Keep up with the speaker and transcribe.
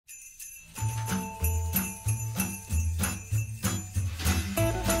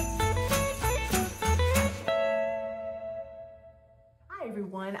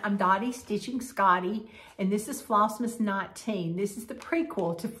everyone. I'm Dottie Stitching Scotty, and this is Flossmas 19. This is the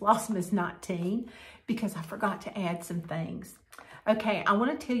prequel to Flossmas 19 because I forgot to add some things. Okay, I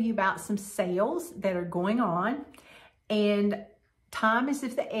want to tell you about some sales that are going on, and time is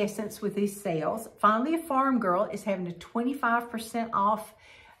of the essence with these sales. Finally, a Farm Girl is having a 25% off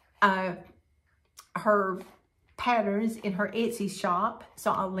her patterns in her Etsy shop,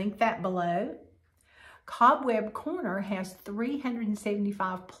 so I'll link that below. Cobweb Corner has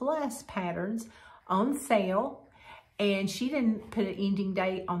 375 plus patterns on sale, and she didn't put an ending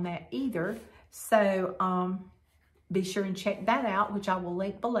date on that either, so be sure and check that out, which I will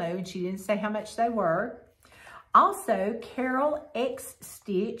link below, and she didn't say how much they were. Also, Carol X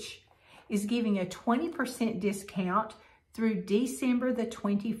Stitch is giving a 20% discount through December the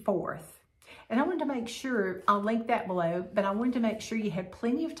 24th. And I wanted to make sure, I'll link that below, but I wanted to make sure you had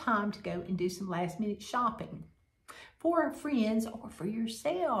plenty of time to go and do some last minute shopping for our friends or for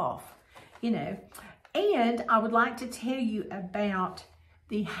yourself, you know. And I would like to tell you about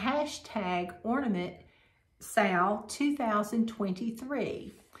the hashtag ornament sale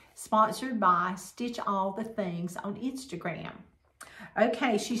 2023, sponsored by Stitch All the Things on Instagram.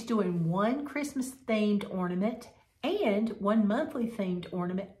 Okay, she's doing one Christmas themed ornament and one monthly themed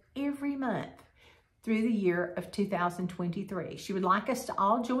ornament every month through the year of 2023. She would like us to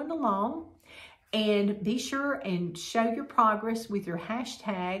all join along, and be sure and show your progress with your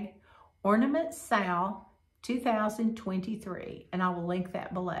hashtag ornament sale 2023, and I will link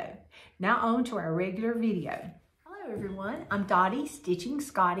that below. Now on to our regular video. Hello everyone, I'm Dottie Stitching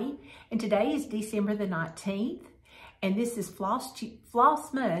Scotty, and today is December the 19th, and this is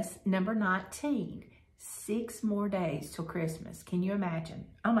Flossmas number 19. 6 more days till Christmas. Can you imagine?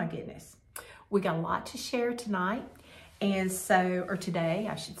 Oh my goodness. We got a lot to share tonight, and so, or today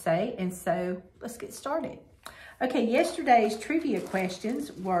I should say, and so let's get started. Okay, yesterday's trivia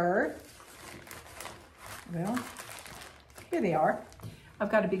questions were, well, here they are.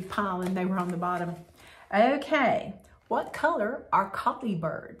 I've got a big pile and they were on the bottom. Okay, what color are collie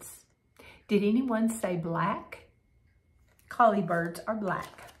birds? Did anyone say black? Collie birds are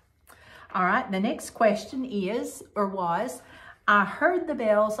black. All right, the next question is, or was, I heard the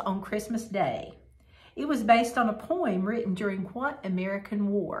bells on Christmas Day. It was based on a poem written during what American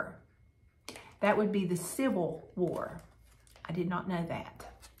war? That would be the Civil War. I did not know that.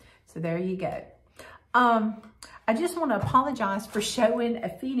 So there you go. I just want to apologize for showing a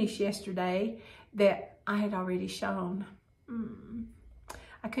finish yesterday that I had already shown.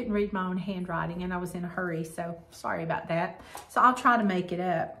 I couldn't read my own handwriting and I was in a hurry, so sorry about that. So I'll try to make it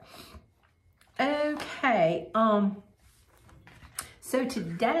up. Okay, so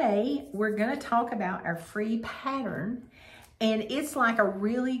today we're going to talk about our free pattern, and it's like a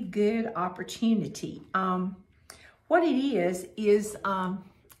really good opportunity. What it is, I'm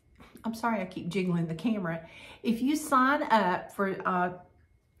sorry I keep jiggling the camera. If you sign up for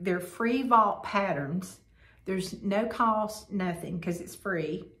their free vault patterns, there's no cost, nothing, because it's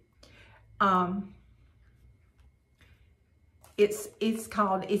free. It's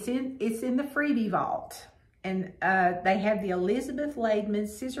in the freebie vault, and they have the Elizabeth Laidman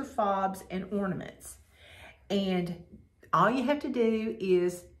scissor fobs and ornaments, and all you have to do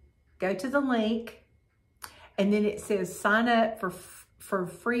is go to the link, and then it says sign up for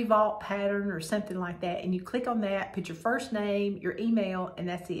free vault pattern or something like that, and you click on that, put your first name, your email, and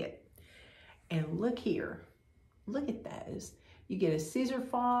that's it. And look here, look at those. You get a scissor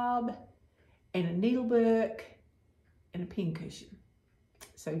fob and a needle book and a pin cushion.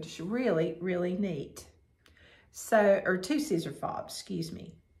 So just really, really neat. So, or 2 scissor fobs, excuse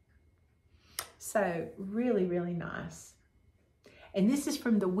me. So really, really nice. And this is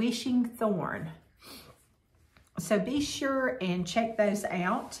from the Wishing Thorn. So be sure and check those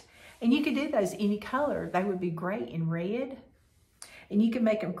out. And you could do those any color. They would be great in red. And you can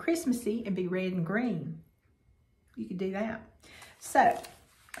make them Christmassy and be red and green. You could do that. So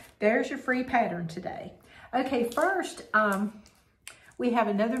there's your free pattern today. Okay, first, we have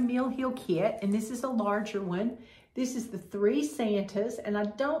another Mill Hill kit, and this is a larger one. This is the 3 Santas, and I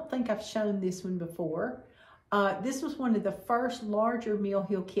don't think I've shown this one before. This was one of the first larger Mill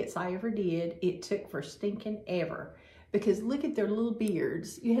Hill kits I ever did. It took for stinking ever, because look at their little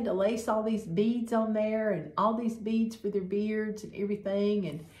beards. You had to lace all these beads on there, and all these beads for their beards and everything,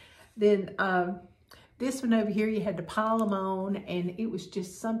 and then this one over here, you had to pile them on, and it was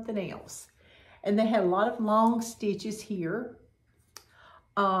just something else. And they had a lot of long stitches here.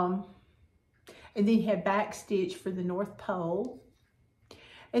 And then you had back stitch for the North Pole.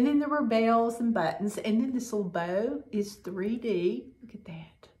 And then there were bells and buttons. And then this little bow is 3D. Look at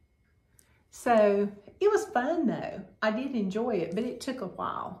that. So it was fun though. I did enjoy it, but it took a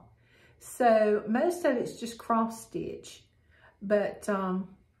while. So most of it's just cross stitch, but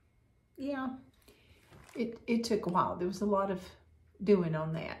yeah, it took a while. There was a lot of doing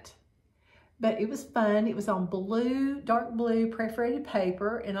on that, but it was fun. It was on blue, dark blue perforated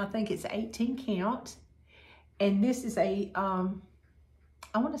paper, and I think it's 18 count. And this is a,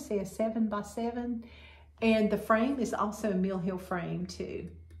 I want to say a 7x7, and the frame is also a Mill Hill frame too.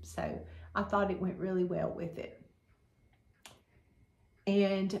 So I thought it went really well with it.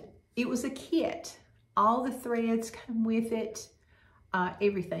 And it was a kit. All the threads come with it,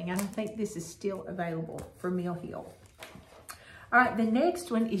 everything. And I think this is still available for Mill Hill. All right, the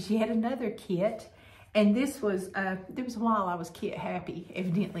next one is yet another kit. And this was, there was a while I was kit happy,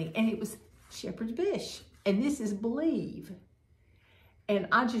 evidently, and it was Shepherd's Bush. And this is Believe. And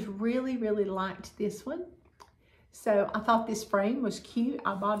I just really, really liked this one. So I thought this frame was cute.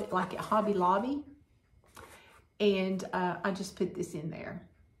 I bought it like at Hobby Lobby. And I just put this in there.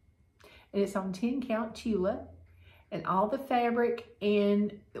 And it's on 10 count Tula. And all the fabric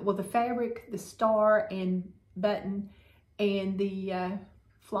and, well, the fabric, the star and button and the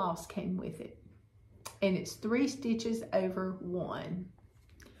floss came with it. And it's 3 stitches over 1.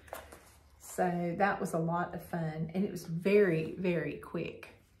 So that was a lot of fun. And it was very, very quick.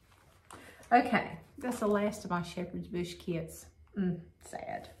 Okay, that's the last of my Shepherd's Bush kits.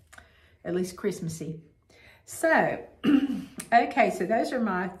 Sad. At least Christmassy. So, okay, so those are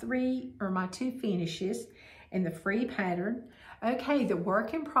my 2 finishes and the free pattern. Okay, the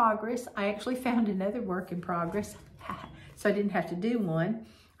work in progress. I actually found another work in progress, so I didn't have to do one.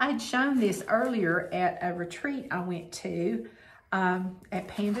 I had shown this earlier at a retreat I went to at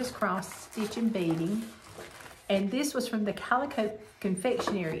Panda's Cross Stitch and Beading. And this was from the Calico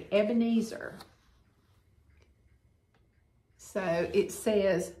Confectionery, Ebenezer. So it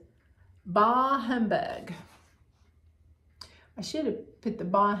says, Bah Humbug. I should have put the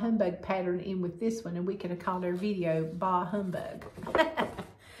Bah Humbug pattern in with this one, and we could have called our video Bah Humbug. But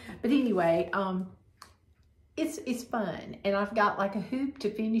anyway, it's fun. And I've got like a hoop to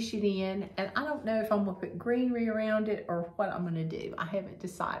finish it in. And I don't know if I'm going to put greenery around it or what I'm going to do. I haven't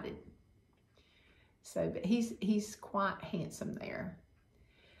decided. So, but he's quite handsome there.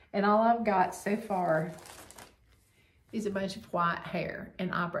 And all I've got so far is a bunch of white hair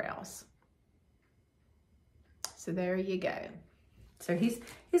and eyebrows. So there you go. So he's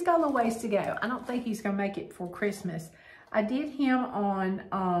got a little ways to go. I don't think he's gonna make it for Christmas. I did him on,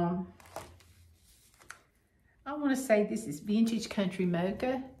 I wanna say this is Vintage Country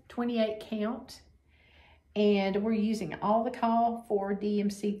Mocha, 28 count. And we're using all the call for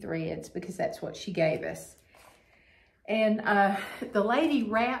DMC threads because that's what she gave us. And the lady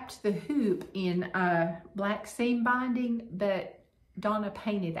wrapped the hoop in black seam binding, but Donna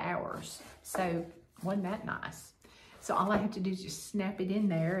painted ours. So wasn't that nice? So all I have to do is just snap it in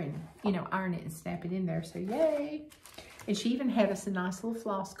there and, you know, iron it and snap it in there. So yay. And she even had us a nice little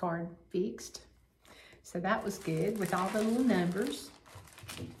floss card fixed. So that was good with all the little numbers.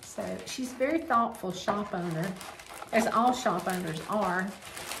 So she's a very thoughtful shop owner, as all shop owners are.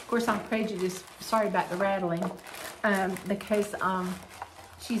 Of course, I'm prejudiced, sorry about the rattling, because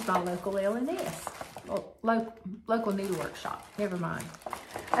she's my local L&S, local needlework shop. Never mind.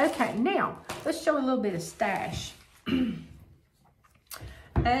 Okay, now let's show a little bit of stash.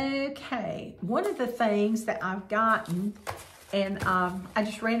 Okay, one of the things that I've gotten, and I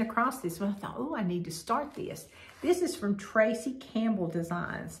just ran across this one. I thought, oh, I need to start this. This is from Tracy Campbell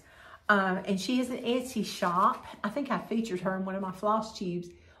Designs. And she has an Etsy shop. I think I featured her in one of my floss tubes.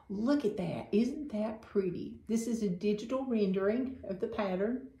 Look at that. Isn't that pretty? This is a digital rendering of the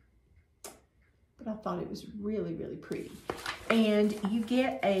pattern. But I thought it was really, really pretty. And you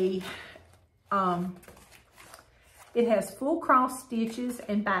get a, it has full cross stitches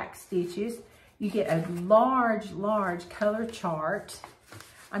and back stitches. You get a large, large color chart.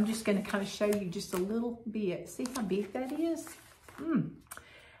 I'm just going to kind of show you just a little bit. See how big that is?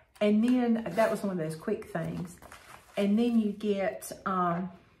 And then, that was one of those quick things. And then you get a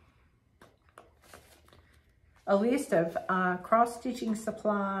list of cross-stitching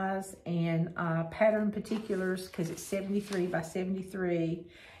supplies and pattern particulars, because it's 73 by 73.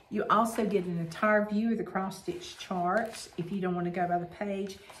 You also get an entire view of the cross-stitch charts if you don't want to go by the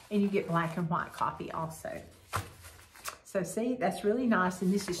page. And you get black and white copy also. So see, that's really nice.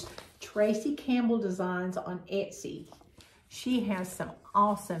 And this is Tracy Campbell Designs on Etsy. She has some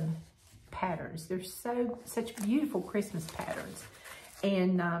awesome patterns. They're such beautiful Christmas patterns.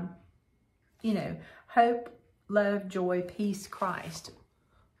 And, you know, hope, love, joy, peace, Christ.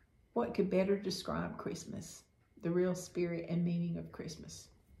 What could better describe Christmas? The real spirit and meaning of Christmas.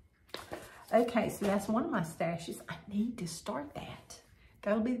 Okay, so that's one of my stashes. I need to start that.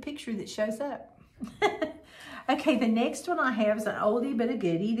 That'll be the picture that shows up. Okay, the next one I have is an oldie but a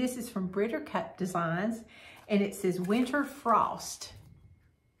goodie. This is from Campbell Designs, and it says Winter Frost.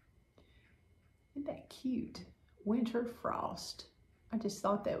 Isn't that cute? Winter Frost. I just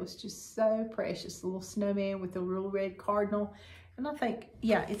thought that was just so precious. A little snowman with a real red cardinal. And I think,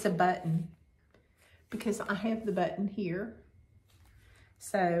 yeah, it's a button because I have the button here.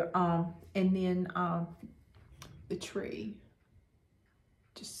 So, and then the tree.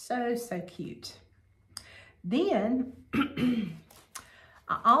 Just so, so cute. Then,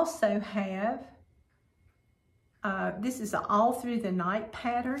 I also have, this is an all through the night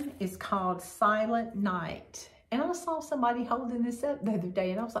pattern. It's called Silent Night. And I saw somebody holding this up the other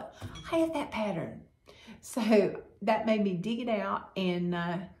day and I was like, I have that pattern. So that made me dig it out, and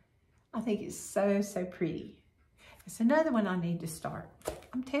I think it's so, so pretty. It's another one I need to start.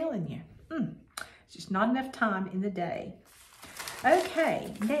 I'm telling you, it's just not enough time in the day.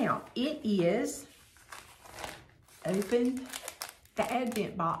 Okay, now it is open the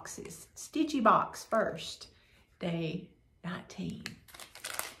Advent boxes. Stitchy Box first, day 19.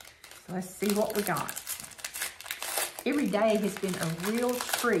 So let's see what we got. Every day has been a real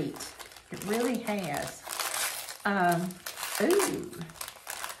treat. It really has. Ooh.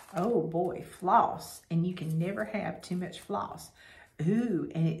 Oh boy, floss. And you can never have too much floss. Ooh,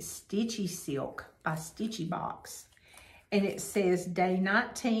 and it's Stitchy Silk by Stitchy Box. And it says day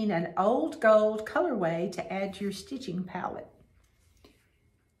 19, an old gold colorway to add to your stitching palette.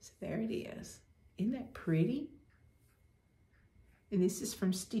 So there it is. Isn't that pretty? And this is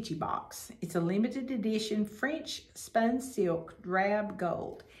from Stitchy Box. It's a limited edition French spun silk drab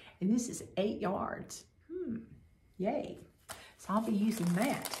gold. And this is 8 yards. Yay. So I'll be using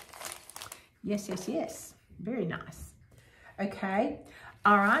that. Yes, yes, yes. Very nice. Okay.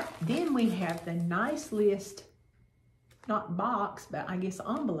 All right. Then we have the nice list, not box, but I guess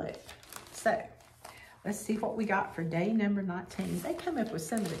envelope. So let's see what we got for day number 19. They come up with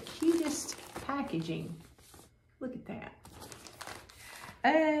some of the cutest packaging. Look at that.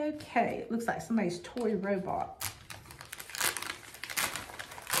 Okay, it looks like somebody's toy robot.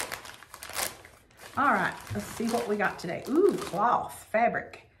 All right, let's see what we got today. Ooh, cloth,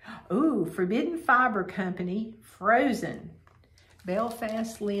 fabric. Ooh, Forbidden Fiber Company, Frozen,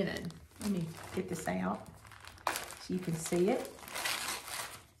 Belfast linen. Let me get this out so you can see it.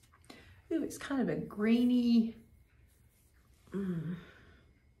 Ooh, it's kind of a greeny,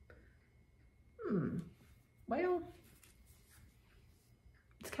 well,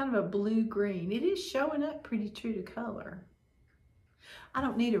 it's kind of a blue-green. It is showing up pretty true to color. I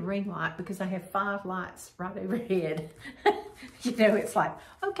don't need a ring light because I have 5 lights right overhead. You know, it's like,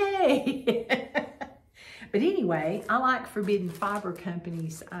 okay. But anyway, I like Forbidden Fiber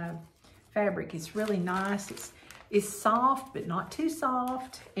Company's fabric. It's really nice. It's soft, but not too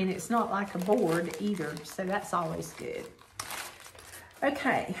soft. And it's not like a board either. So that's always good.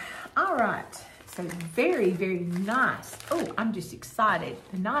 Okay, all right. So very, very nice. Oh, I'm just excited.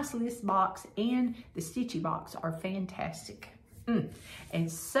 The Nice List box and the Stitchy Box are fantastic.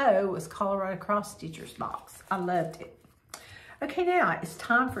 And so was Colorado Cross Stitchers box. I loved it. Okay, now it's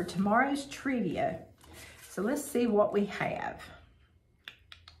time for tomorrow's trivia. So let's see what we have.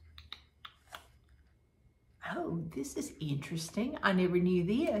 Oh, this is interesting. I never knew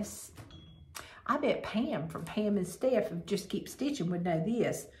this. I bet Pam from Pam and Steph of Just Keep Stitching would know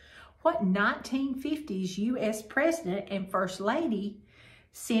this. What 1950s U.S. President and First Lady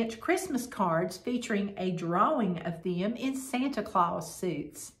sent Christmas cards featuring a drawing of them in Santa Claus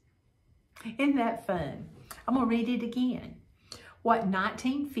suits? Isn't that fun? I'm going to read it again. What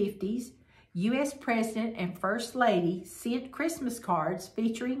 1950s U.S. President and First Lady sent Christmas cards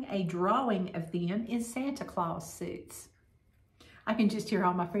featuring a drawing of them in Santa Claus suits? I can just hear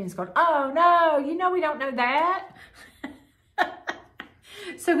all my friends going, oh no, you know we don't know that.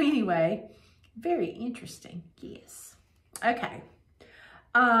 So anyway, very interesting, yes. Okay.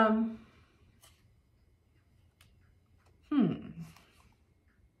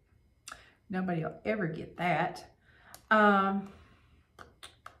 Nobody will ever get that. Oh,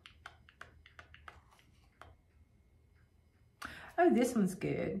 this one's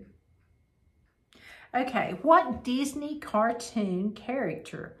good. Okay, what Disney cartoon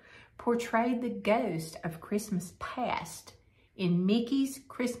character portrayed the ghost of Christmas past in Mickey's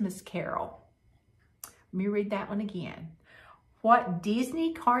Christmas Carol? Let me read that one again. What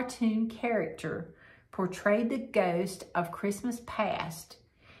Disney cartoon character portrayed the ghost of Christmas past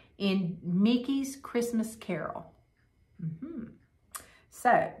in Mickey's Christmas Carol?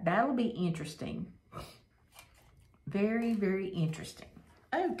 So that'll be interesting. Very, very interesting.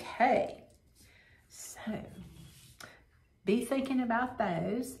 Okay. So, be thinking about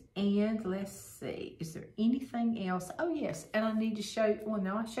those. And let's see, is there anything else? Oh, yes, and I need to show, well,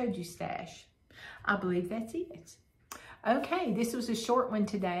 no, I showed you stash. I believe that's it. Okay, this was a short one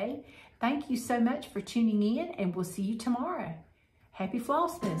today. Thank you so much for tuning in, and we'll see you tomorrow. Happy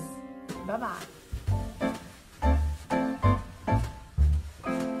Flossmas. Bye-bye.